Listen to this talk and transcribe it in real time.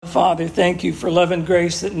Father, thank you for love and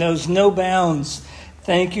grace that knows no bounds.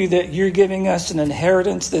 Thank you that you're giving us an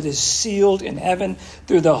inheritance that is sealed in heaven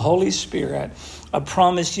through the Holy Spirit, a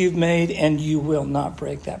promise you've made, and you will not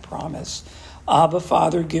break that promise. Abba,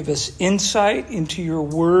 Father, give us insight into your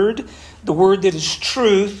word, the word that is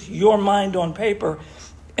truth, your mind on paper,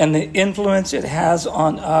 and the influence it has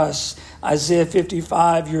on us. Isaiah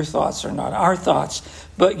 55, your thoughts are not our thoughts,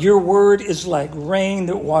 but your word is like rain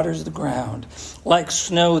that waters the ground, like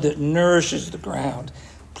snow that nourishes the ground.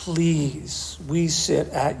 Please, we sit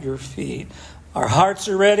at your feet. Our hearts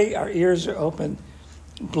are ready, our ears are open.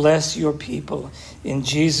 Bless your people. In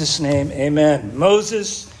Jesus' name, amen.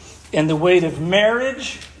 Moses and the weight of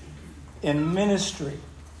marriage and ministry.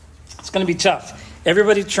 It's going to be tough.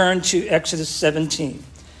 Everybody turn to Exodus 17.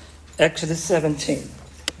 Exodus 17.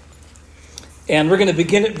 And we're going to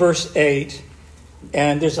begin at verse 8.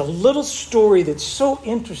 And there's a little story that's so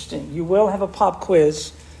interesting. You will have a pop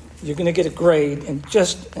quiz. You're going to get a grade in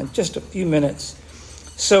just a few minutes.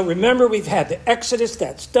 So remember, we've had the Exodus.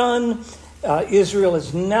 That's done. Israel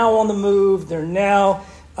is now on the move. They're now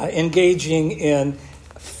engaging in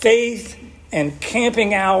faith and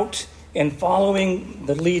camping out and following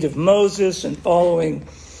the lead of Moses and following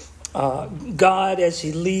God as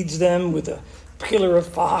he leads them with a pillar of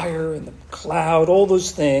fire and the cloud, all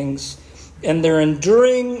those things. And they're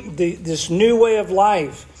enduring this new way of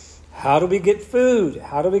life. How do we get food?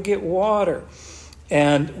 How do we get water?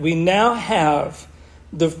 And we now have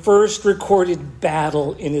the first recorded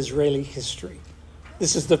battle in Israeli history.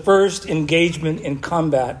 This is the first engagement in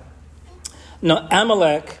combat. Now,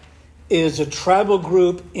 Amalek is a tribal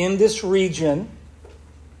group in this region.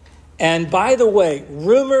 And by the way,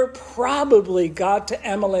 rumor probably got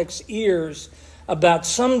to Amalek's ears about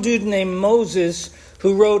some dude named Moses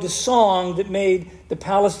who wrote a song that made the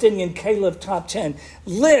Palestinian Caleb Top 10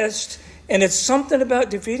 list. And it's something about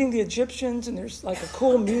defeating the Egyptians. And there's like a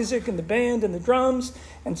cool music and the band and the drums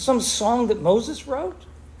and some song that Moses wrote.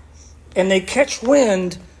 And they catch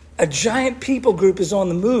wind, a giant people group is on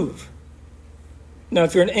the move. Now,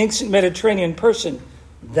 if you're an ancient Mediterranean person,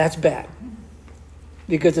 that's bad.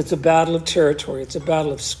 Because it's a battle of territory. It's a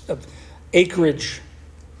battle of acreage.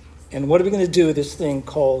 And what are we going to do with this thing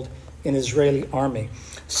called an Israeli army?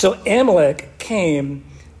 So Amalek came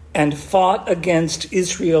and fought against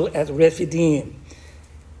Israel at Rephidim.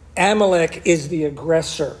 Amalek is the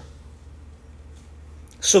aggressor.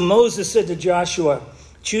 So Moses said to Joshua,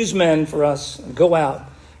 choose men for us and go out,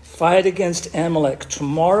 fight against Amalek.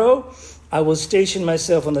 Tomorrow I will station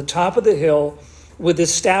myself on the top of the hill with the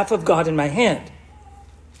staff of God in my hand.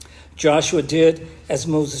 Joshua did as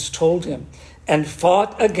Moses told him and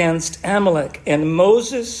fought against Amalek. And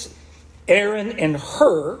Moses, Aaron, and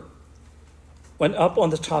Hur went up on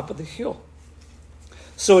the top of the hill.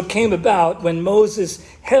 So it came about when Moses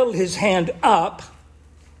held his hand up,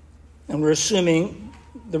 and we're assuming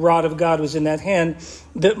the rod of God was in that hand,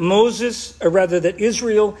 that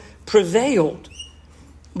Israel prevailed.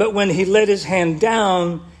 But when he let his hand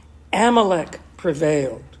down, Amalek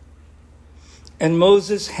prevailed. And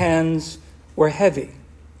Moses' hands were heavy.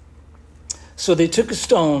 So they took a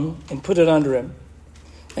stone and put it under him,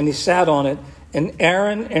 and he sat on it, and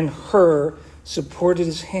Aaron and Hur supported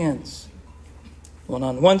his hands, one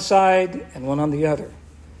on one side and one on the other.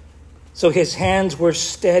 So his hands were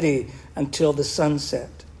steady until the sun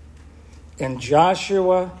set. And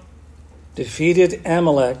Joshua defeated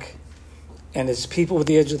Amalek and his people with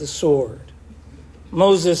the edge of the sword.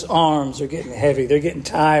 Moses' arms are getting heavy. They're getting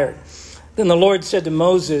tired. Then the Lord said to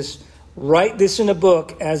Moses, write this in a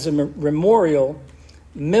book as a memorial,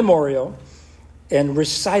 and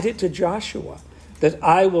recite it to Joshua, that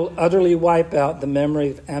I will utterly wipe out the memory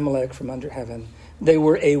of Amalek from under heaven. They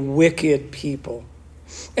were a wicked people.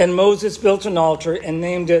 And Moses built an altar and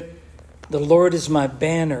named it, the Lord is my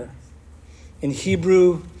banner. In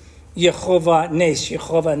Hebrew, Yehovah Nes,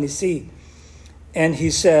 Yehovah Nisi. And he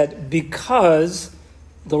said, because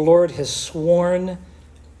the Lord has sworn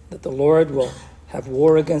that the Lord will have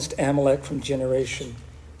war against Amalek from generation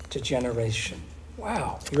to generation.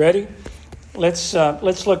 Wow. You ready? Let's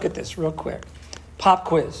look at this real quick. Pop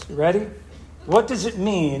quiz. You ready? What does it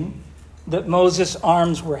mean that Moses'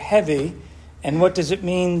 arms were heavy, and what does it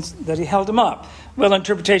mean that he held them up? Well,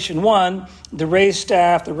 interpretation one, the raised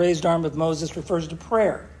staff, the raised arm of Moses refers to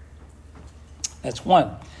prayer. That's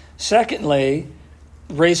one. Secondly,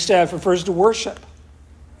 the raised staff refers to worship.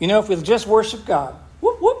 You know, if we just worship God,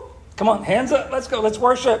 whoop, whoop, come on, hands up, let's go, let's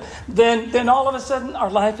worship, then all of a sudden our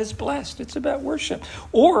life is blessed. It's about worship.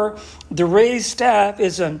 Or the raised staff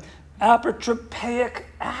is an apotropaic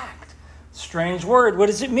act. Strange word. What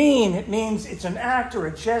does it mean? It means it's an act or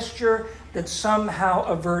a gesture that somehow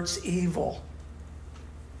averts evil.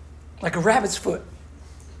 Like a rabbit's foot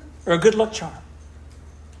or a good luck charm.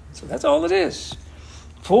 So that's all it is.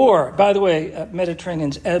 4, by the way,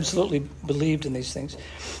 Mediterraneans absolutely believed in these things.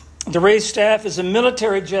 The raised staff is a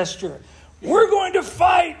military gesture. We're going to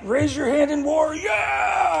fight. Raise your hand in war.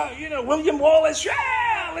 Yeah. William Wallace.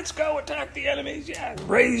 Yeah. Let's go attack the enemies. Yeah.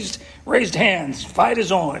 Raised hands. Fight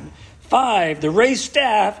is on. 5, the raised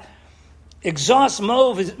staff exhausts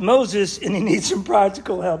Moses, and he needs some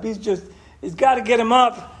practical help. He's got to get him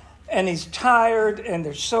up, and he's tired, and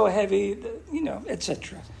they're so heavy,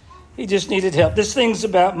 etc. He just needed help. This thing's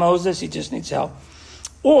about Moses. He just needs help.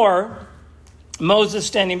 Or Moses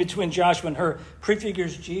standing between Joshua and her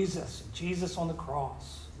prefigures Jesus on the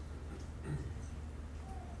cross.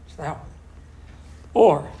 It's that one.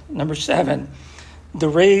 Or, number 7, the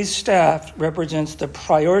raised staff represents the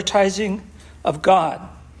prioritizing of God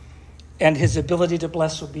and his ability to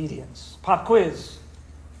bless obedience. Pop quiz.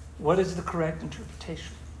 What is the correct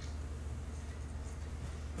interpretation?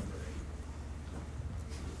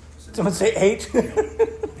 Someone say 8?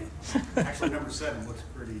 Actually, number 7 looks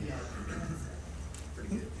pretty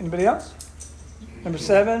good. Anybody else? Number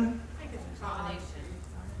 7? I think it's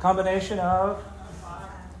a Combination of?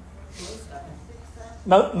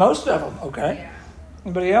 Most of them, okay. Yeah.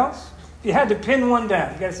 Anybody else? If you had to pin one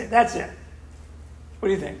down, you got to say, that's it. What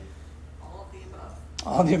do you think? All of the above.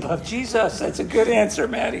 All of the above. Jesus, that's a good answer,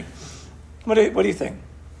 Maddie. What do you think?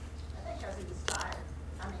 I think because he was tired.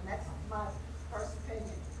 That's my first opinion.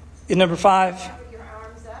 In number 5? You put your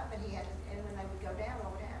arms up, and and when they would go down,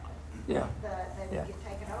 what would happen? Yeah. They would get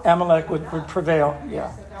taken over. Amalek would prevail. Yeah.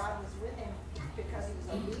 So God was with him because he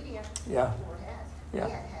was obedient. Yeah. The Lord has. Yeah.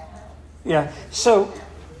 He had to have help. Yeah. So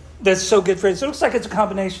that's so good, Fred. So it looks like it's a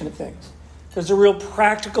combination of things. There's a real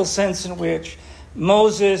practical sense in which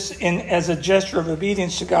Moses, as a gesture of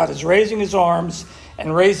obedience to God, is raising his arms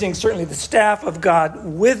and raising certainly the staff of God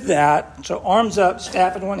with that. So arms up,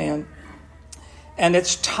 staff in one hand. And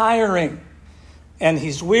it's tiring. And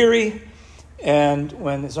he's weary. And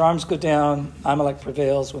when his arms go down, Amalek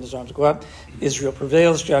prevails. When his arms go up, Israel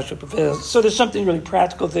prevails, Joshua prevails. So there's something really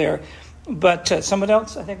practical there. But someone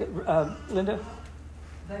else, I think, Linda?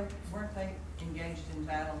 Weren't they engaged in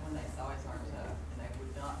battle when they saw his arms up, and they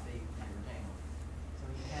would not be hammered down? So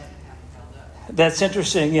he had to have them held up. That's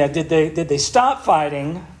interesting. Yeah, did they stop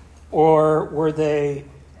fighting, or were they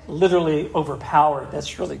literally overpowered?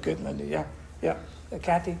 That's really good, Linda. Yeah.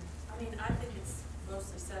 Kathy? I think it's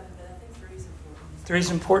mostly 7, but I think 3 is important. 3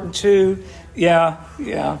 is important too. Yeah.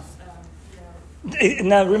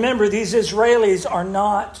 Now remember, these Israelis are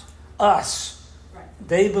not us. Right.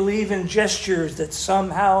 They believe in gestures that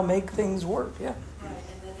somehow make things work. Yeah. Right,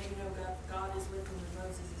 and then they know God is with them and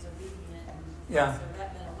Moses is obedient. And Yeah. So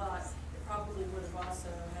that meant a lot. It probably would have also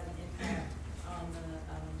had an impact on the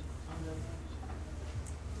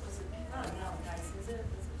was it not Amalekites, is it?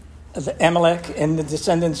 The Amalek and the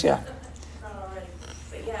descendants, yeah. Not already.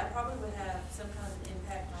 But yeah, it probably would have some kind of an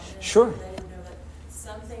impact on them. Sure. They didn't know that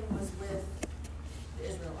something was with the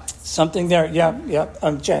Israelites. Something there, yeah.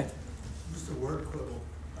 Jay. Just a word quibble.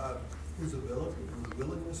 His ability, his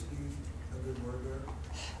willingness be a good word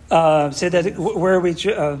there? Say that, where are we? His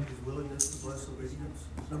willingness to bless obedience?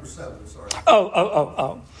 Number 7, sorry.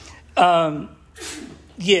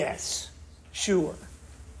 Yes, sure.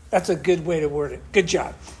 That's a good way to word it. Good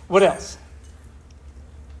job. What else?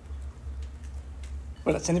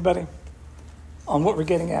 Anybody? On what we're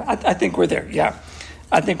getting at? I think we're there, yeah.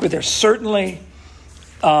 I think we're there. Certainly,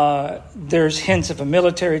 there's hints of a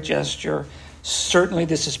military gesture. Certainly,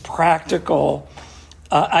 this is practical.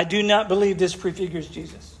 I do not believe this prefigures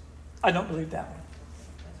Jesus. I don't believe that one.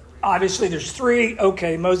 Obviously, there's 3.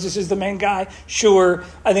 Okay, Moses is the main guy. Sure,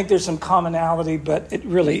 I think there's some commonality, but it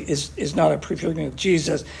really is not a prefiguring of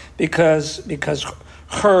Jesus because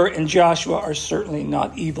her and Joshua are certainly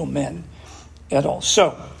not evil men at all.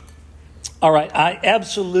 So, all right, I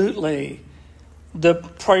absolutely, the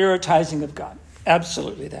prioritizing of God.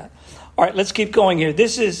 Absolutely that. All right, let's keep going here.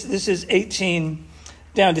 This is 18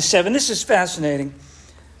 down to 7. This is fascinating.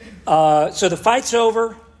 So the fight's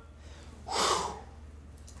over.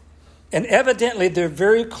 And evidently they're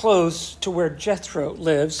very close to where Jethro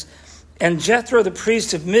lives. And Jethro, the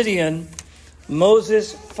priest of Midian,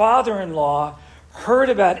 Moses' father-in-law, heard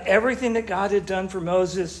about everything that God had done for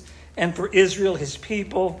Moses and for Israel, his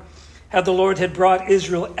people, how the Lord had brought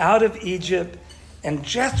Israel out of Egypt. And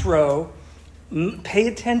Jethro, pay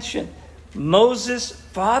attention, Moses'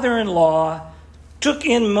 father-in-law took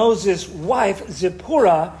in Moses' wife,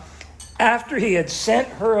 Zipporah, after he had sent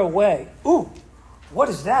her away. Ooh, what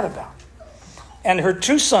is that about? And her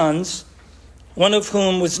 2 sons, one of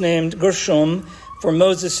whom was named Gershom, for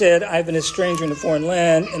Moses said, I've been a stranger in a foreign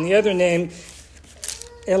land, and the other name,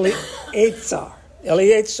 Eleazar.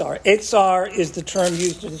 Eleazar is the term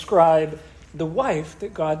used to describe the wife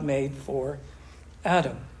that God made for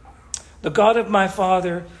Adam. The God of my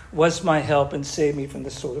father was my help and saved me from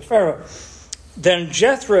the sword of Pharaoh. Then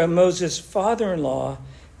Jethro, Moses' father-in-law,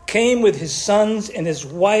 came with his sons and his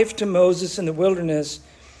wife to Moses in the wilderness,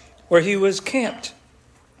 where he was camped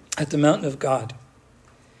at the mountain of God.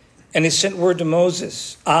 And he sent word to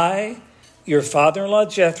Moses, I, your father-in-law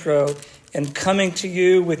Jethro, am coming to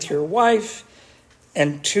you with your wife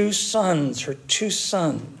and her 2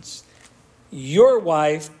 sons, your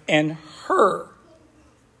wife and her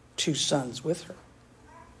 2 sons with her.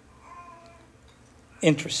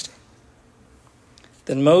 Interesting.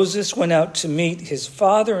 Then Moses went out to meet his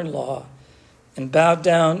father-in-law and bowed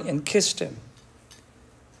down and kissed him.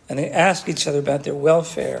 And they asked each other about their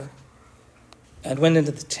welfare and went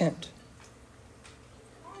into the tent.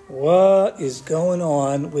 What is going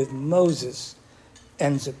on with Moses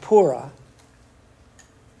and Zipporah?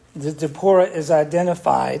 Zipporah is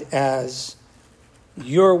identified as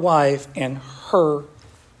your wife and her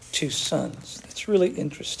 2 sons. That's really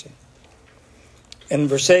interesting. In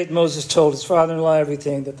verse 8, Moses told his father-in-law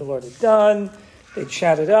everything that the Lord had done. They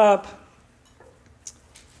chatted up.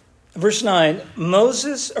 Verse 9,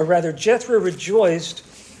 Jethro rejoiced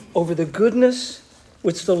over the goodness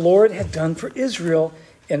which the Lord had done for Israel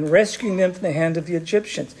in rescuing them from the hand of the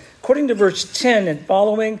Egyptians. According to verse 10 and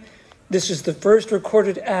following, this is the first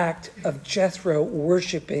recorded act of Jethro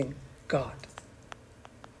worshiping God.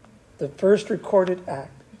 The first recorded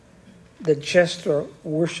act that Jethro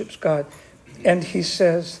worships God. And he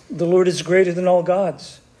says, the Lord is greater than all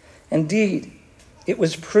gods. Indeed, it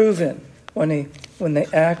was proven when they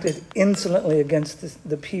acted insolently against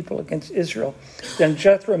the people, against Israel. Then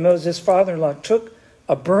Jethro, Moses' father-in-law, took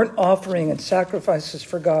a burnt offering and sacrifices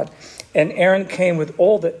for God. And Aaron came with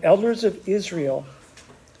all the elders of Israel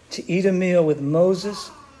to eat a meal with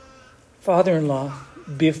Moses' father-in-law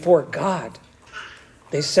before God.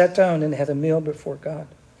 They sat down and had a meal before God.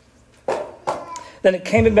 Then it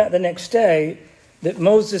came about the next day that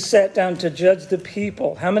Moses sat down to judge the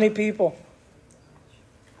people. How many people?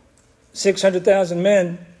 600,000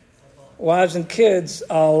 men, wives and kids,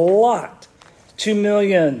 a lot. 2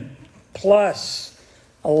 million plus,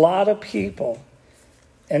 a lot of people.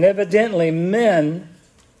 And evidently men,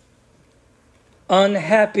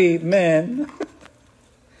 unhappy men.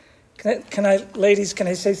 Ladies, can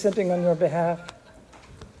I say something on your behalf?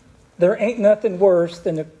 There ain't nothing worse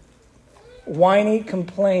than a whiny,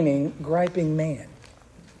 complaining, griping man.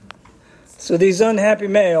 So these unhappy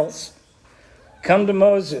males come to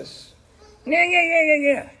Moses.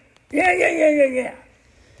 Yeah.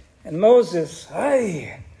 And Moses,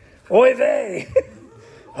 oy vey,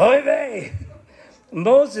 oy vey.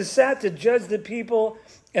 Moses sat to judge the people,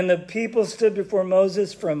 and the people stood before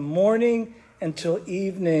Moses from morning until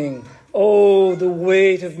evening. Oh, the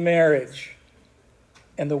weight of marriage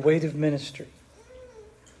and the weight of ministry.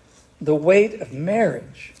 The weight of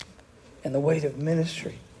marriage and the weight of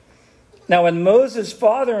ministry. Now, when Moses'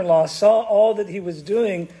 father-in-law saw all that he was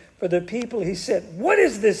doing for the people, he said, what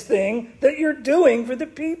is this thing that you're doing for the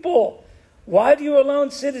people? Why do you alone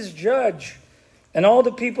sit as judge? And all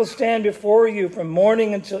the people stand before you from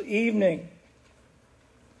morning until evening.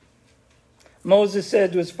 Moses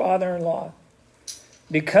said to his father-in-law,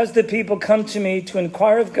 because the people come to me to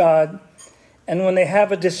inquire of God, and when they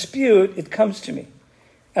have a dispute, it comes to me.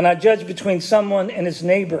 And I judge between someone and his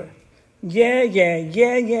neighbor.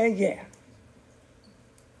 Yeah.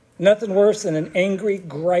 Nothing worse than an angry,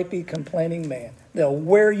 gripey, complaining man. They'll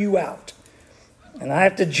wear you out. And I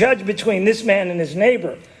have to judge between this man and his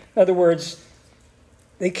neighbor. In other words,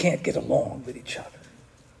 they can't get along with each other.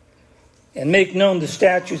 And make known the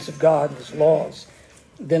statutes of God, his laws.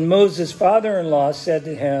 Then Moses' father-in-law said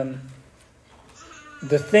to him,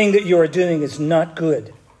 the thing that you are doing is not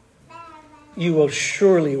good. You will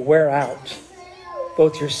surely wear out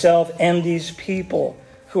both yourself and these people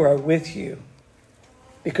who are with you,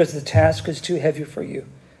 because the task is too heavy for you.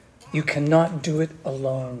 You cannot do it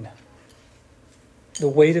alone. The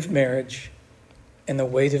weight of marriage and the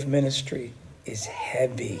weight of ministry is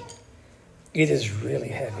heavy. It is really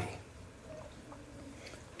heavy.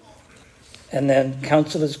 And then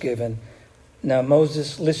counsel is given. Now,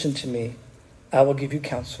 Moses, listen to me. I will give you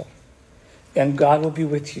counsel, and God will be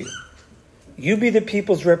with you. You be the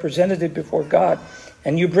people's representative before God,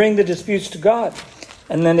 and you bring the disputes to God,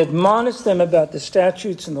 and then admonish them about the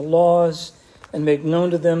statutes and the laws, and make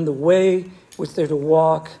known to them the way which they're to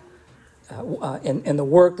walk, and the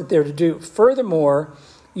work that they're to do. Furthermore,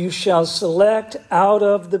 you shall select out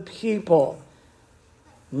of the people.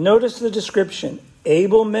 Notice the description.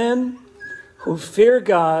 Able men who fear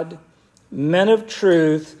God, men of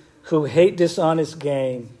truth who hate dishonest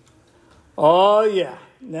gain. Oh, yeah.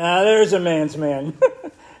 Now there's a man's man.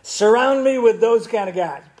 Surround me with those kind of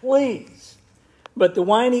guys, please. But the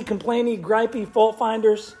whiny, complainy, gripey, fault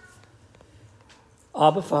finders,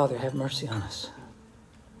 Abba, Father, have mercy on us.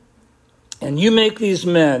 And you make these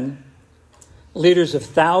men leaders of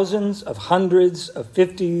thousands, of hundreds, of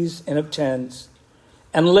fifties, and of tens,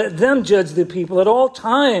 and let them judge the people at all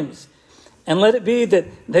times. And let it be that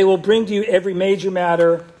they will bring to you every major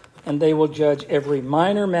matter, and they will judge every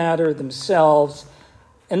minor matter themselves.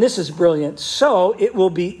 And this is brilliant. So it will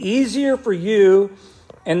be easier for you,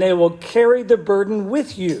 and they will carry the burden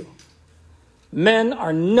with you. Men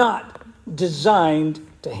are not designed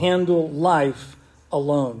to handle life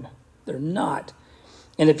alone. They're not.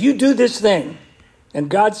 And if you do this thing, and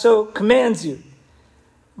God so commands you,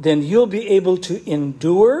 then you'll be able to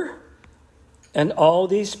endure, and all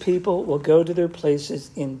these people will go to their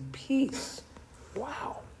places in peace.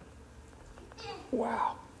 Wow.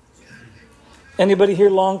 Wow. Anybody here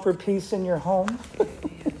long for peace in your home?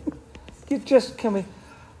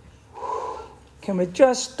 Can we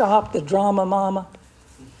just stop the drama mama?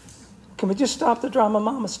 Can we just stop the drama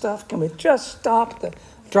mama stuff? Can we just stop the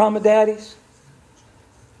drama daddies?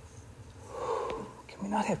 Can we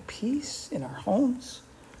not have peace in our homes?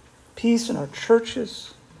 Peace in our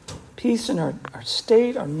churches? Peace in our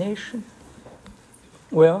state, our nation?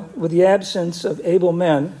 Well, with the absence of able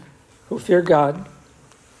men who fear God,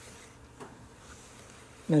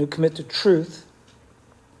 men who commit to truth,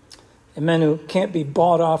 and men who can't be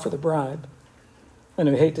bought off with a bribe, men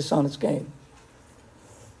who hate dishonest gain,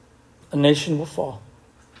 a nation will fall.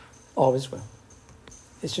 Always will.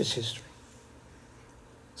 It's just history.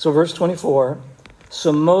 So verse 24,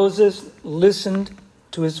 so Moses listened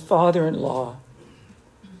to his father-in-law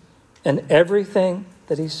and everything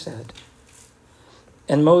that he said.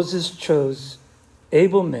 And Moses chose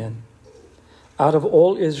able men out of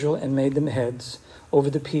all Israel and made them heads over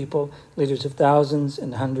the people, leaders of thousands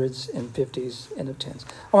and hundreds and fifties and of tens.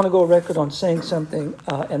 I want to go on record on saying something,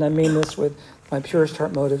 and I mean this with my purest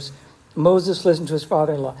heart motives. Moses listened to his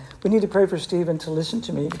father-in-law. We need to pray for Stephen to listen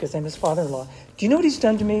to me because I'm his father-in-law. Do you know what he's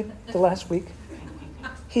done to me the last week?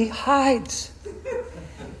 He hides.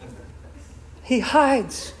 He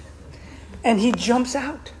hides. And he jumps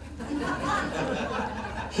out.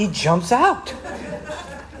 He jumps out.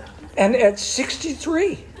 And at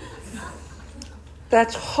 63,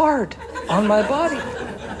 that's hard on my body.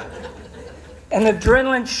 And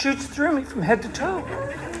adrenaline shoots through me from head to toe.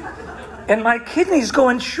 And my kidneys go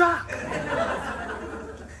in shock.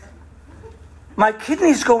 My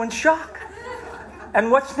kidneys go in shock. And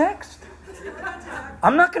what's next?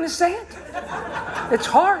 I'm not going to say it. It's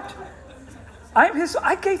hard.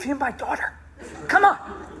 I gave him my daughter. Come on.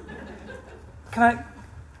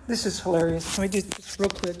 This is hilarious. Can we do this real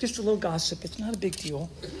quick? Just a little gossip. It's not a big deal.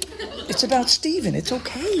 It's about Stephen. It's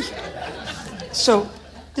okay. So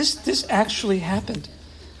this actually happened.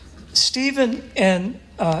 Stephen and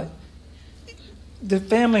the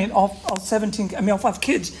family and all 5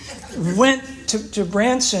 kids went to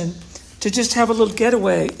Branson to just have a little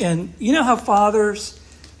getaway. And you know how fathers,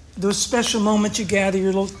 those special moments you gather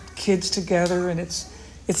your little kids together, and it's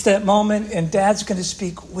that moment, and dad's going to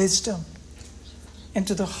speak wisdom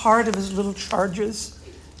into the heart of his little charges,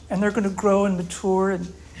 and they're going to grow and mature, and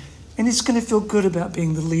he's going to feel good about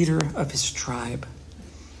being the leader of his tribe.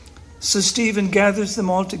 So Stephen gathers them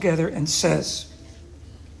all together and says,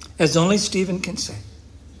 as only Stephen can say,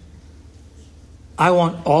 I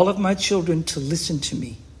want all of my children to listen to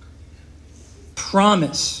me.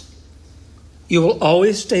 Promise you will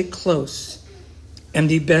always stay close and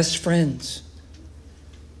be best friends.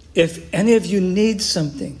 If any of you need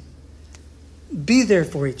something, be there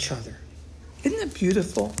for each other. Isn't that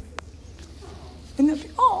beautiful?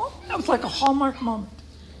 That was like a Hallmark moment.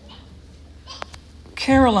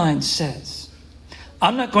 Caroline says,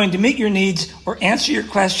 I'm not going to meet your needs or answer your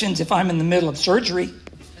questions if I'm in the middle of surgery.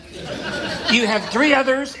 You have 3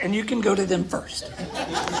 others, and you can go to them first.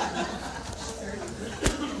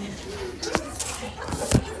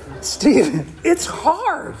 Stephen, it's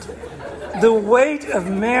hard. The weight of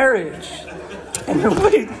marriage and the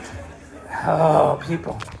weight... Oh,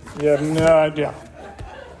 people, you have no idea.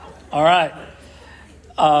 All right.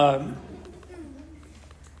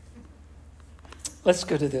 Let's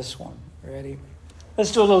go to this one. Ready?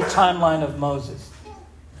 Let's do a little timeline of Moses.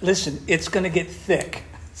 Listen, it's going to get thick.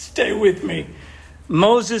 Stay with me.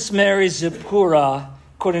 Moses marries Zipporah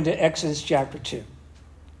according to Exodus chapter 2.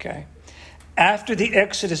 Okay. After the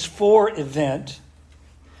Exodus 4 event,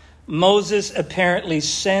 Moses apparently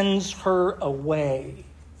sends her away.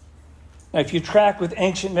 Now, if you track with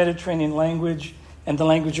ancient Mediterranean language and the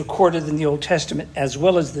language recorded in the Old Testament as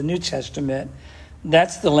well as the New Testament,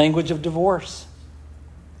 that's the language of divorce.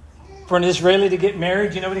 For an Israeli to get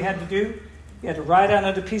married, you know what he had to do? He had to write out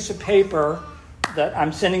on a piece of paper that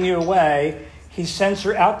I'm sending you away. He sends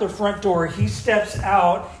her out the front door. He steps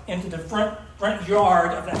out into the front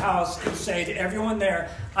yard of the house and say to everyone there,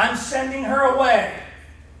 I'm sending her away.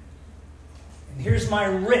 And here's my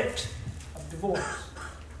writ of divorce.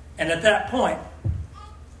 And at that point,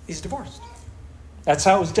 he's divorced. That's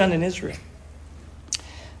how it was done in Israel.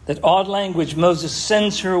 That odd language, Moses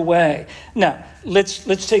sends her away. Now,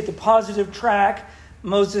 let's take the positive track.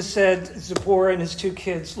 Moses said, Zipporah and his 2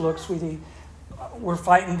 kids, look, sweetie, we're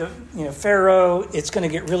fighting Pharaoh. It's going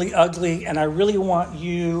to get really ugly, and I really want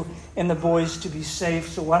you and the boys to be safe.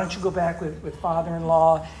 So why don't you go back with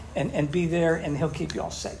father-in-law and be there, and he'll keep you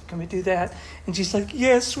all safe. Can we do that? And she's like,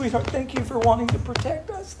 yes, sweetheart, thank you for wanting to protect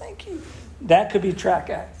us. Thank you. That could be track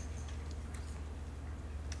A.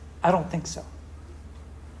 I don't think so.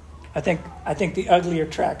 I think the uglier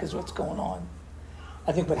track is what's going on.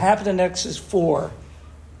 I think what happened in Exodus 4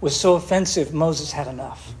 was so offensive, Moses had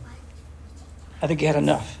enough. I think he had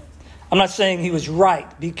enough. I'm not saying he was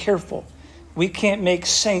right. Be careful. We can't make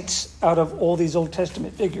saints out of all these Old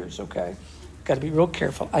Testament figures, okay? Got to be real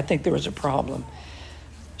careful. I think there was a problem.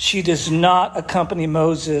 She does not accompany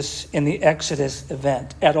Moses in the Exodus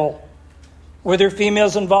event at all. Were there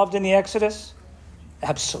females involved in the Exodus?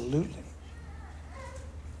 Absolutely.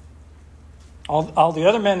 All the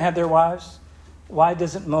other men had their wives. Why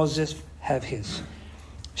doesn't Moses have his?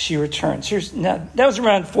 She returns. Now, that was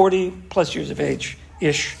around 40 plus years of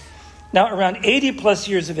age-ish. Now, around 80 plus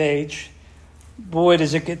years of age, boy,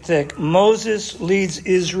 does it get thick. Moses leads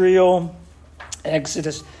Israel,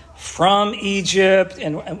 Exodus, from Egypt,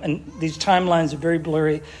 and these timelines are very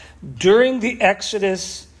blurry. During the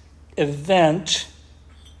Exodus event,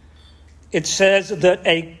 it says that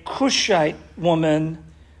a Cushite woman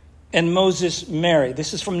and Moses married.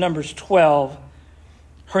 This is from Numbers 12.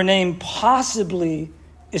 Her name possibly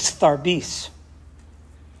is Tharbis,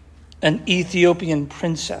 an Ethiopian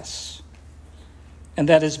princess. And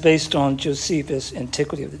that is based on Josephus'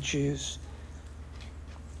 Antiquity of the Jews.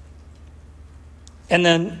 And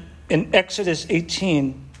then in Exodus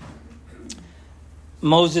 18,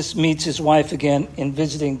 Moses meets his wife again in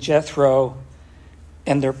visiting Jethro,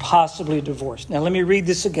 and they're possibly divorced. Now let me read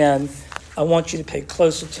this again. I want you to pay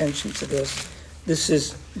close attention to this. This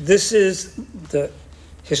is the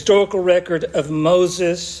historical record of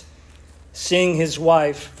Moses seeing his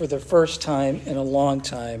wife for the first time in a long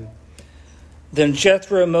time. Then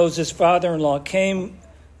Jethro, Moses' father-in-law, came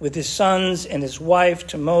with his sons and his wife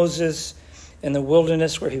to Moses in the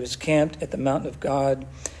wilderness where he was camped at the mountain of God.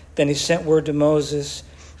 Then he sent word to Moses,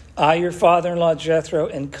 I, your father-in-law Jethro,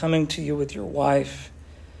 am coming to you with your wife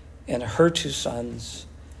and her 2 sons.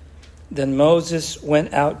 Then Moses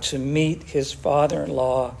went out to meet his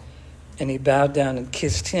father-in-law, and he bowed down and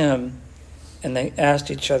kissed him, and they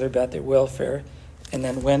asked each other about their welfare, and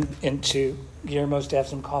then went into Guillermo's to have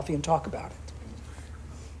some coffee and talk about it.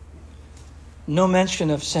 No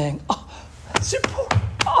mention of saying, Zipporah,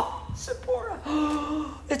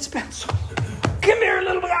 it's been so long. Come here,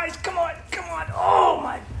 little guys, come on. Oh,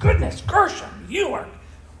 my goodness, Gershom,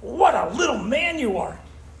 what a little man you are.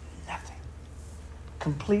 Nothing.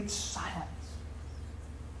 Complete silence.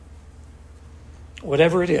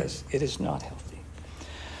 Whatever it is not healthy.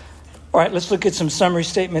 All right, let's look at some summary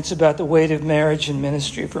statements about the weight of marriage and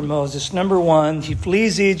ministry for Moses. Number 1, he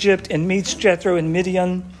flees Egypt and meets Jethro in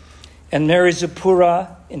Midian and marries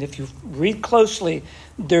Zipporah. And if you read closely,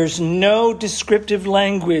 there's no descriptive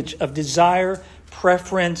language of desire,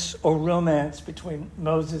 preference, or romance between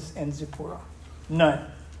Moses and Zipporah. None.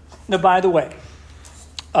 Now, by the way,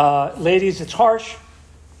 ladies, it's harsh,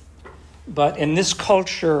 but in this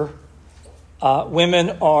culture,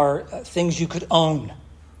 women are things you could own.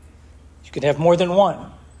 You could have more than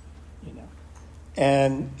one,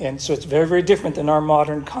 and so it's very, very different than our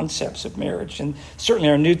modern concepts of marriage, and certainly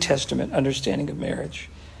our New Testament understanding of marriage.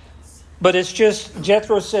 But it's just,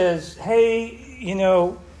 Jethro says, hey, you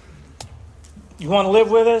want to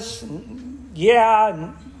live with us? Yeah,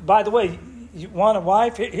 and by the way, you want a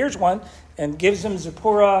wife? Here's one, and gives him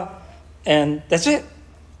Zipporah, and that's it.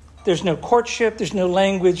 There's no courtship. There's no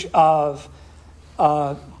language of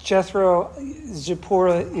Jethro.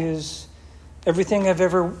 Zipporah is everything I've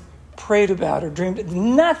ever prayed about or dreamed.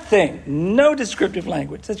 Nothing. No descriptive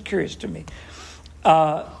language. That's curious to me.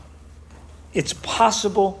 It's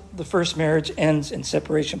possible the first marriage ends in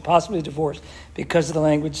separation, possibly divorce, because of the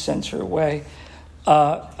language sends her away.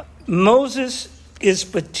 Moses is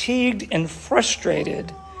fatigued and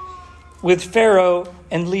frustrated with Pharaoh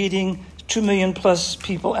and leading 2 million plus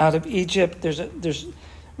people out of Egypt.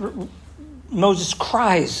 Moses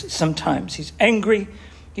cries sometimes. He's angry.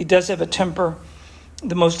 He does have a temper.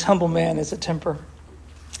 The most humble man has a temper.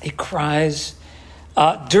 He cries.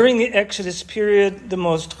 During the Exodus period, the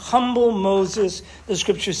most humble Moses, the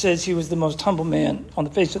scripture says he was the most humble man on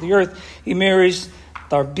the face of the earth. He marries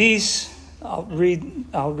Tharbis. I'll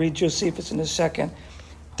read Josephus in a second.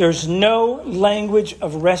 There's no language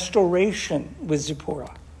of restoration with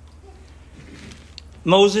Zipporah.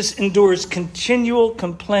 Moses endures continual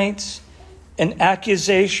complaints and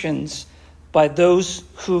accusations by those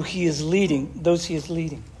he is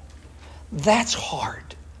leading. That's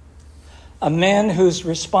hard. A man who's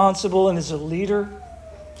responsible and is a leader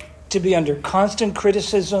to be under constant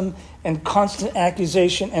criticism and constant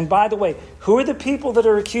accusation. And by the way, who are the people that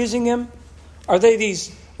are accusing him? Are they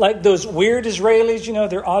these, like those weird Israelis,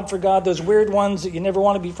 they're odd for God, those weird ones that you never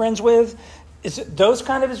want to be friends with? Is it those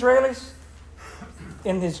kind of Israelis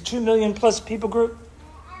in his 2 million plus people group?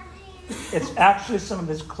 It's actually some of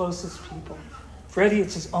his closest people. Freddie,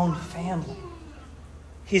 it's his own family.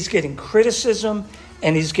 He's getting criticism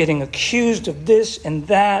and he's getting accused of this and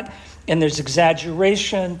that, and there's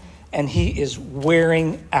exaggeration, and he is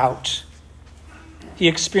wearing out. He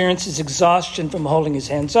experiences exhaustion from holding his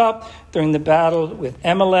hands up during the battle with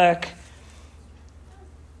Amalek.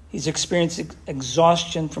 He's experiencing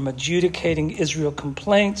exhaustion from adjudicating Israel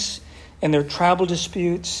complaints and their tribal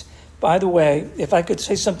disputes. By the way, if I could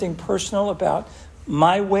say something personal about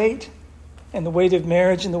my weight and the weight of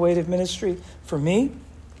marriage and the weight of ministry, for me,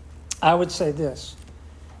 I would say this.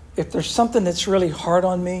 If there's something that's really hard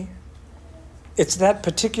on me, it's that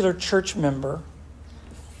particular church member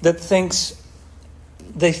that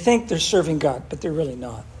they think they're serving God, but they're really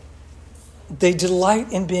not. They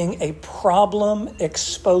delight in being a problem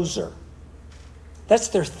exposer. That's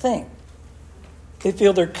their thing. They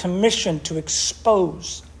feel they're commissioned to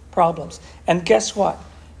expose problems. And guess what?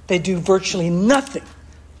 They do virtually nothing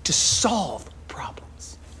to solve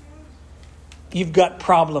problems. You've got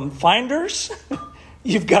problem finders,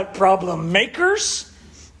 you've got problem makers,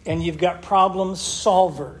 and you've got problem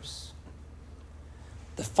solvers.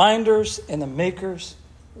 The finders and the makers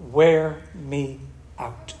wear me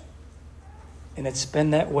out. And it's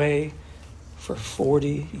been that way for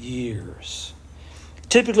 40 years.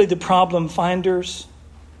 Typically, the problem finders...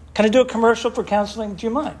 Can I do a commercial for counseling? Do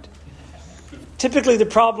you mind? Typically, the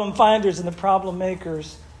problem finders and the problem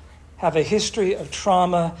makers have a history of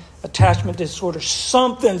trauma, attachment disorder.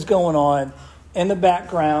 Something's going on in the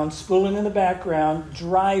background, spooling in the background,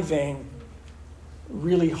 driving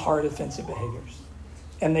really hard offensive behaviors.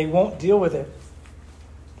 And they won't deal with it.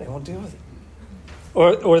 They won't deal with it.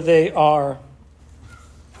 Or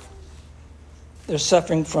they're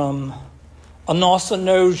suffering from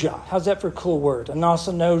anosognosia. How's that for a cool word?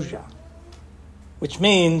 Anosognosia. Which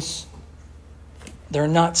means they're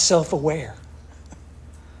not self-aware.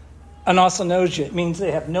 Anosognosia means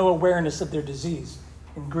they have no awareness of their disease.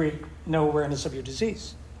 In Greek, no awareness of your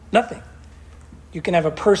disease. Nothing. You can have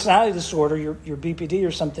a personality disorder, your BPD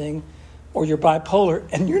or something, or you're bipolar,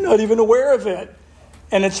 and you're not even aware of it.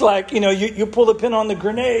 And it's like, you pull the pin on the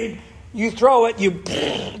grenade, you throw it, you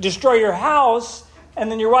destroy your house,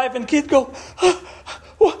 and then your wife and kids go,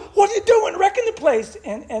 what are you doing? Wrecking the place.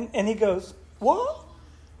 And he goes, what?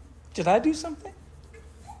 Did I do something?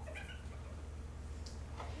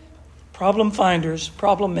 Problem finders,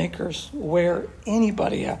 problem makers wear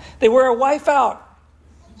anybody out. They wear a wife out.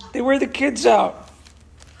 They wear the kids out.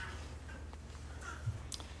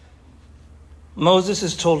 Moses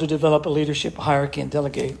is told to develop a leadership hierarchy and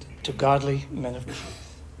delegate to godly men of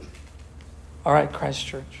truth. All right, Christ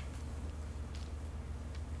Church.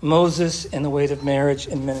 Moses and the weight of marriage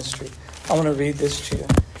and ministry. I want to read this to you.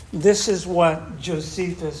 This is what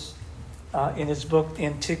Josephus, in his book, The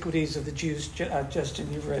Antiquities of the Jews,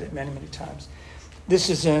 Justin, you've read it many, many times. This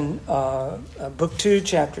is in Book 2,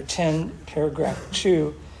 Chapter 10, Paragraph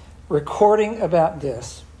 2, recording about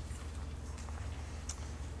this.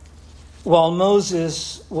 While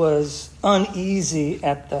Moses was uneasy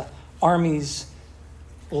at the armies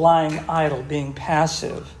lying idle, being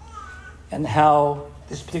passive, and how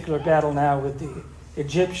this particular battle now with the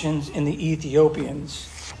Egyptians and the Ethiopians,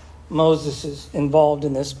 Moses is involved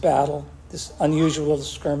in this battle, this unusual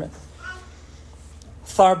skirmish.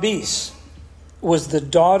 Tharbis was the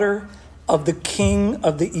daughter of the king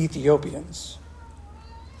of the Ethiopians.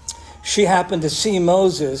 She happened to see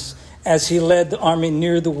Moses as he led the army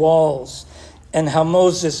near the walls. and how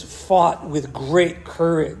Moses fought with great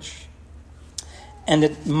courage, and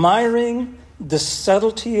admiring the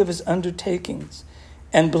subtlety of his undertakings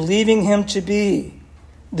and believing him to be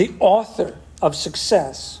the author of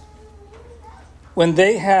success, when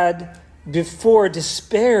they had before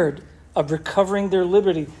despaired of recovering their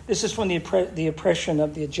liberty. This is from the oppression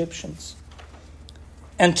of the Egyptians.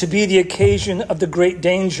 And to be the occasion of the great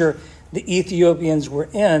danger the Ethiopians were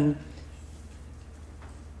in,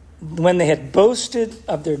 when they had boasted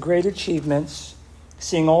of their great achievements,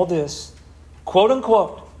 seeing all this, quote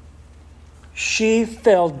unquote, she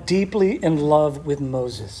fell deeply in love with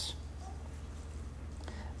Moses,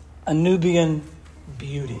 a Nubian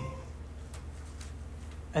beauty,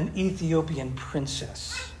 an Ethiopian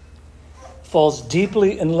princess, falls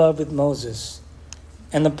deeply in love with Moses,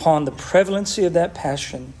 and upon the prevalency of that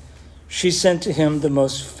passion, she sent to him the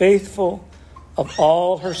most faithful of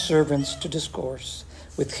all her servants to discourse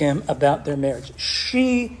with him about their marriage.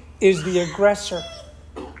 She is the aggressor.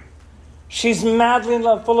 She's madly in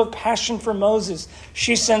love, full of passion for Moses.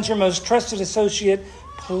 She sends her most trusted associate,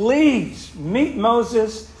 please meet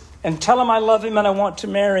Moses and tell him I love him and I want to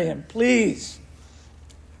marry him. Please.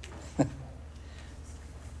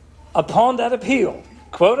 Upon that appeal,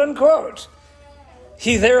 quote unquote,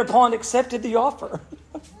 he thereupon accepted the offer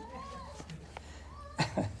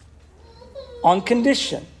on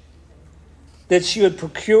condition that she would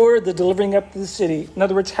procure the delivering up of the city. In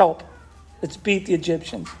other words, help. Let's beat the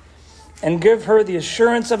Egyptians. And give her the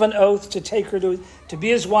assurance of an oath to take her to be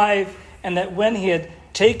his wife, and that when he had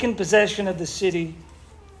taken possession of the city,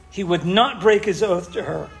 he would not break his oath to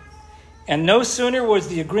her. And no sooner was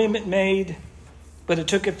the agreement made, but it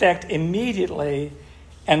took effect immediately.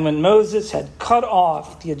 And when Moses had cut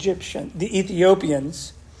off the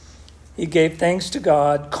Ethiopians, he gave thanks to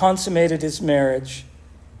God, consummated his marriage,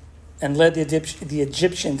 and led the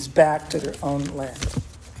Egyptians back to their own land.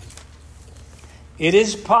 It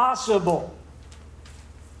is possible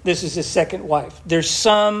this is his second wife. There's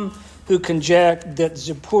some who conject that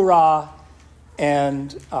Zipporah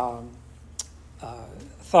and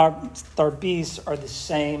Tharbis are the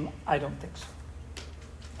same. I don't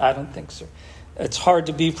think so. It's hard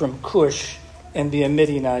to be from Cush and be a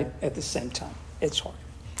Midianite at the same time. It's hard.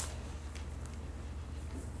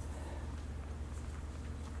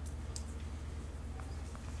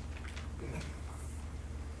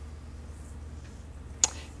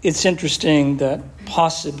 It's interesting that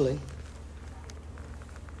possibly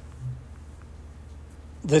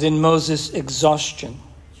that in Moses' exhaustion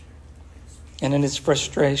and in his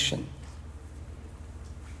frustration,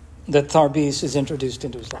 that Tharbis is introduced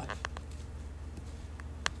into his life.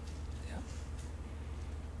 Yeah.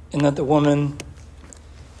 And that the woman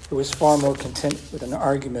who is far more content with an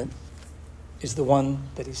argument is the one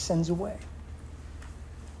that he sends away.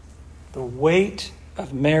 The weight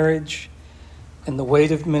of marriage and the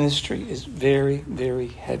weight of ministry is very, very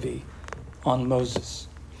heavy on Moses.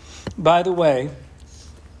 By the way,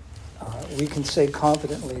 we can say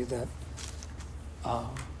confidently that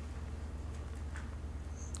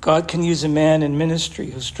God can use a man in ministry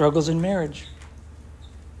who struggles in marriage.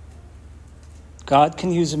 God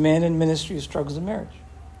can use a man in ministry who struggles in marriage.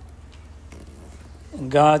 And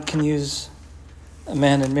God can use a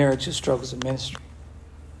man in marriage who struggles in ministry.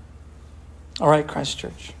 All right, Christ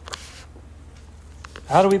Church.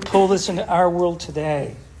 How do we pull this into our world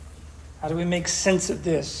today? How do we make sense of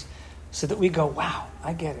this so that we go, wow,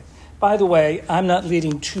 I get it. By the way, I'm not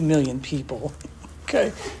leading 2 million people,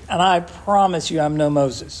 okay? And I promise you I'm no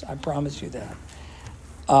Moses. I promise you that.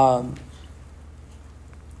 But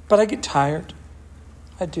I get tired.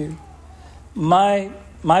 I do. My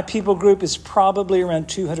people group is probably around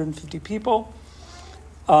 250 people.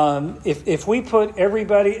 If we put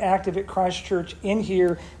everybody active at Christ Church in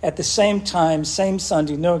here at the same time, same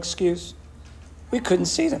Sunday, no excuse, we couldn't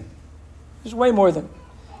seat them. There's way more than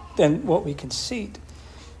what we can seat.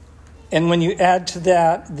 And when you add to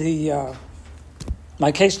that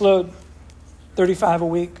my caseload, 35 a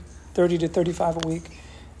week, 30 to 35 a week,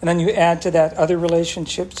 and then you add to that other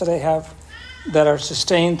relationships that I have that are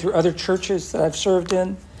sustained through other churches that I've served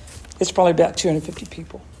in, it's probably about 250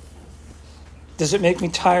 people. Does it make me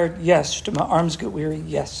tired? Yes. Do my arms get weary?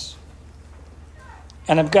 Yes.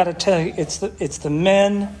 And I've got to tell you, it's the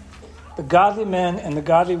men, the godly men and the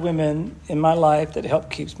godly women in my life that help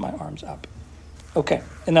keeps my arms up. Okay,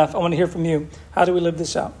 enough. I want to hear from you. How do we live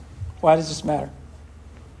this out? Why does this matter?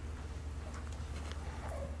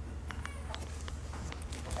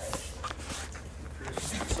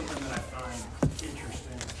 Something that I find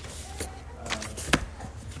interesting,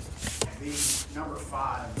 the number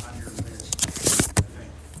 5 on your list, I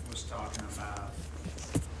think, was talking about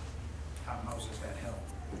how Moses had help.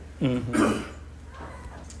 Mm-hmm.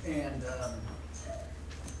 And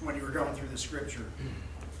when you were going through the scripture,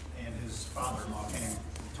 and his father-in-law came and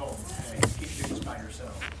told him, hey, you can't do this by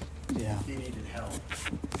yourself. Yeah. He needed help.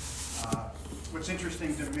 What's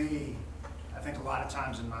interesting to me, I think a lot of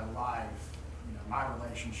times in my life, my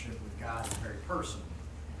relationship with God is very personal.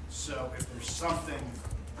 So if there's something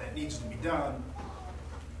that needs to be done,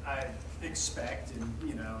 I expect and,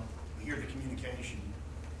 hear the communication.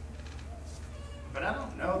 But I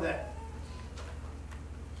don't know that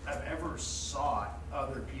I've ever sought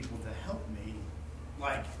other people to help me,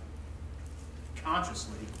 like,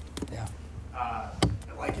 consciously. Yeah.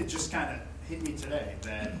 Like, it just kind of hit me today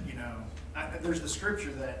that, there's the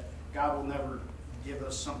scripture that God will never give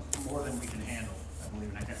us something more than we can handle, I believe,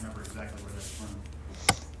 and I can't remember exactly where that's from.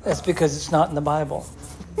 That's because it's not in the Bible.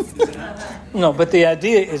 Is it not? No, but the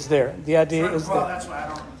idea is there. The idea is Well, there. that's why I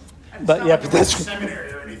don't. It's But not yeah, like but I went that's- to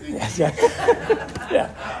seminary or anything.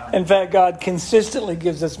 Yeah. In fact, God consistently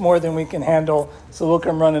gives us more than we can handle, so we'll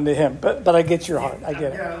come running to Him. But I get your heart. I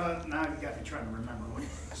get it. Yeah, now you've got me trying to remember what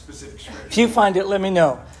specific scripture. If you find it, let me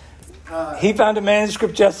know. He found a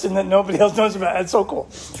manuscript, Justin, that nobody else knows about. That's so cool.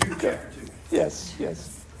 Jude chapter 2. Yes.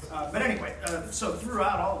 But anyway, so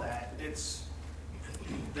throughout all that,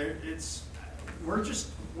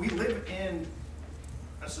 we live in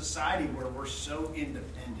a society where we're so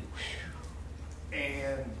independent.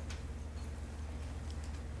 And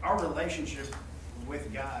our relationship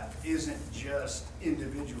with God isn't just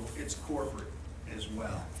individual, it's corporate as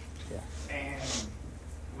well. Yeah. And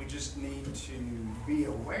we just need to be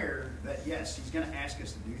aware that, yes, He's going to ask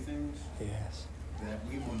us to do things Yes. that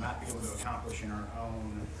we will not be able to accomplish in our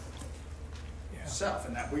own self,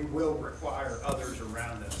 and that we will require others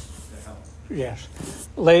around us to help. Yes.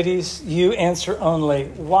 Ladies, you answer only.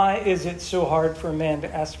 Why is it so hard for a man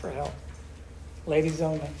to ask for help? Ladies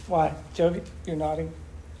only. Why? Jovi, you're nodding.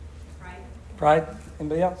 Right? Pride?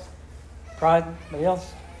 Anybody else? Pride? Anybody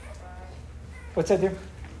else? What's that, dear?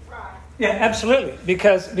 Right. Yeah, absolutely.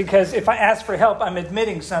 Because if I ask for help, I'm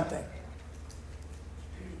admitting something.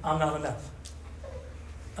 I'm not enough.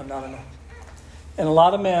 And a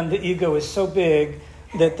lot of men, the ego is so big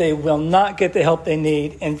that they will not get the help they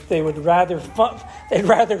need, and they would rather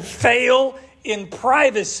fail in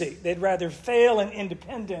privacy. They'd rather fail in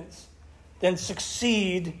independence than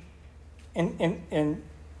succeed in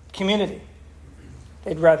community.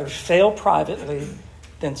 They'd rather fail privately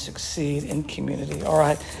than succeed in community. All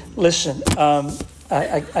right, listen,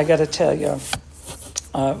 I got to tell you,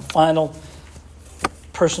 final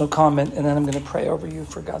personal comment, and then I'm going to pray over you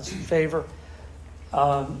for God's favor.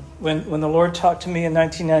 When the Lord talked to me in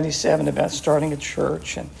 1997 about starting a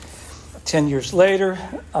church, and 10 years later,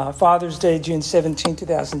 Father's Day, June 17,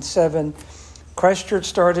 2007, Christ Church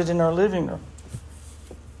started in our living room.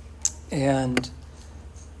 And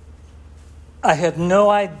I had no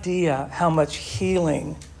idea how much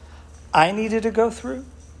healing I needed to go through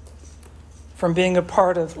from being a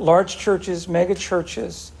part of large churches, mega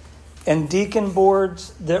churches, and deacon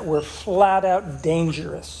boards that were flat out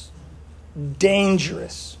dangerous,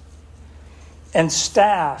 and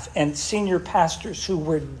staff and senior pastors who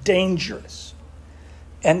were dangerous,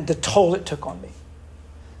 and the toll it took on me.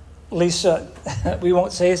 Lisa, we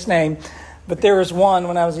won't say his name, but there was one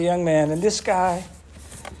when I was a young man, and this guy,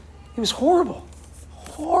 he was horrible.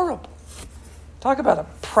 Talk about a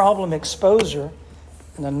problem exposer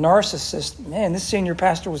and a narcissist. Man, this senior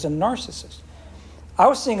pastor was a narcissist. I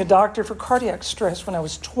was seeing a doctor for cardiac stress when I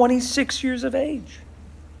was 26 years of age.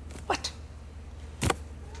 What?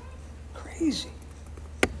 Crazy.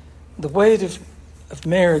 The weight of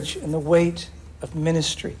marriage and the weight of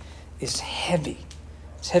ministry is heavy.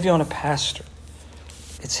 It's heavy on a pastor.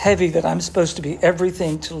 It's heavy that I'm supposed to be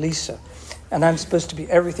everything to Lisa, and I'm supposed to be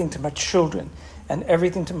everything to my children, and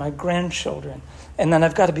everything to my grandchildren, and then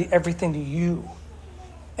I've got to be everything to you,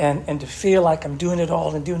 and to feel like I'm doing it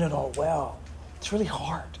all and doing it all well. It's really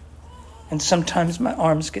hard. And sometimes my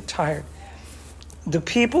arms get tired. The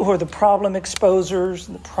people who are the problem exposers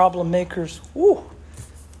and the problem makers,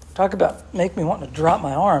 talk about make me want to drop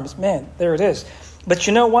my arms. Man, there it is. But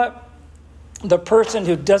you know what? The person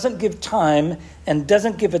who doesn't give time and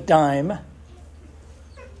doesn't give a dime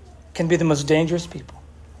can be the most dangerous people.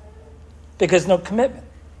 Because no commitment.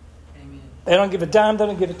 Amen. They don't give a dime, they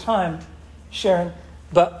don't give a time, Sharon.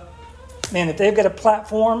 But, man, if they've got a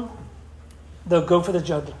platform, they'll go for the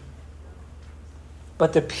jugular.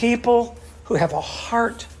 But the people who have a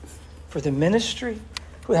heart for the ministry,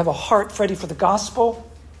 who have a heart, Freddie, for the gospel,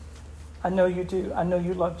 I know you do. I know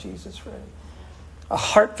you love Jesus, Freddie. A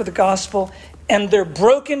heart for the gospel, and they're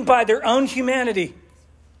broken by their own humanity.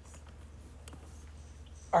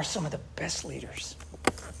 are some of the best leaders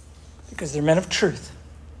because they're men of truth.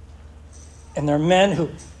 And they're men who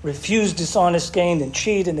refuse dishonest gain and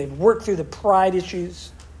cheat, and they've worked through the pride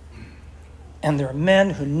issues. And they're men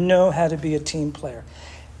who know how to be a team player.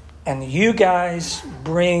 And you guys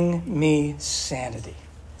bring me sanity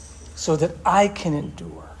so that I can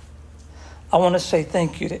endure. I want to say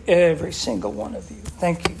thank you to every single one of you.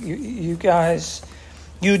 Thank you. You guys,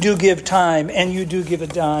 you do give time, and you do give a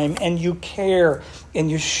dime, and you care,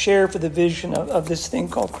 and you share for the vision of this thing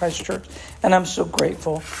called Christ Church. And I'm so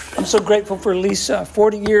grateful. I'm so grateful for Lisa,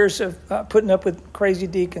 40 years of putting up with crazy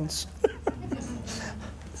deacons.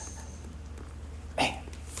 Man,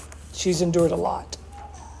 she's endured a lot.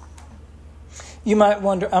 You might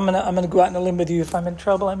wonder, I'm gonna go out on a limb with you. If I'm in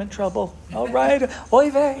trouble, I'm in trouble. All right. Oy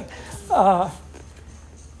vey.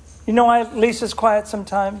 You know why Lisa's quiet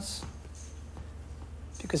sometimes?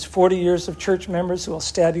 Because 40 years of church members who will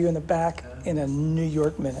stab you in the back in a New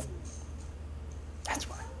York minute. That's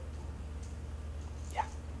why. Yeah.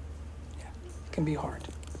 It can be hard.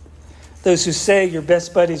 Those who say you're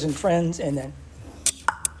best buddies and friends and then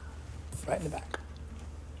right in the back.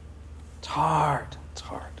 It's hard.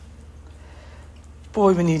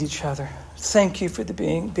 Boy, we need each other. Thank you for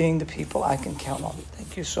being the people I can count on.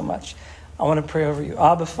 Thank you so much. I want to pray over you.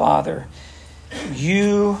 Abba, Father,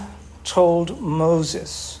 you told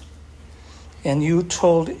Moses and you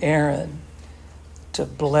told Aaron to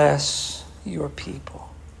bless your people.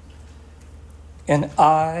 And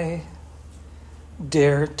I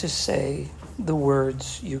dare to say the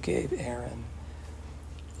words you gave Aaron.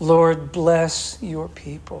 Lord, bless your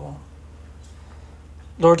people.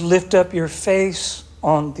 Lord, lift up your face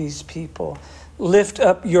on these people. Lift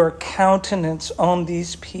up your countenance on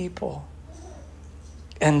these people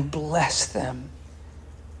and bless them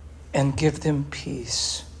and give them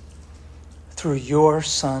peace through your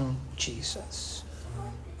Son, Jesus.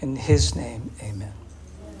 In his name, amen.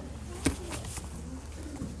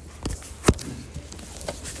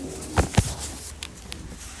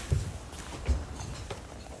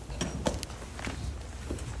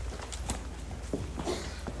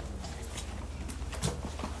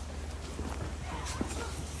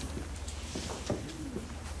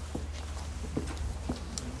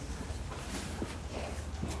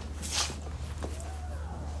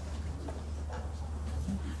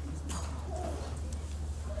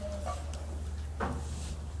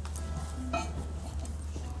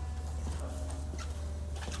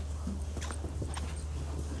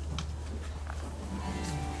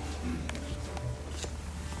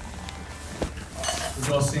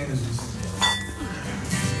 We've all seen this.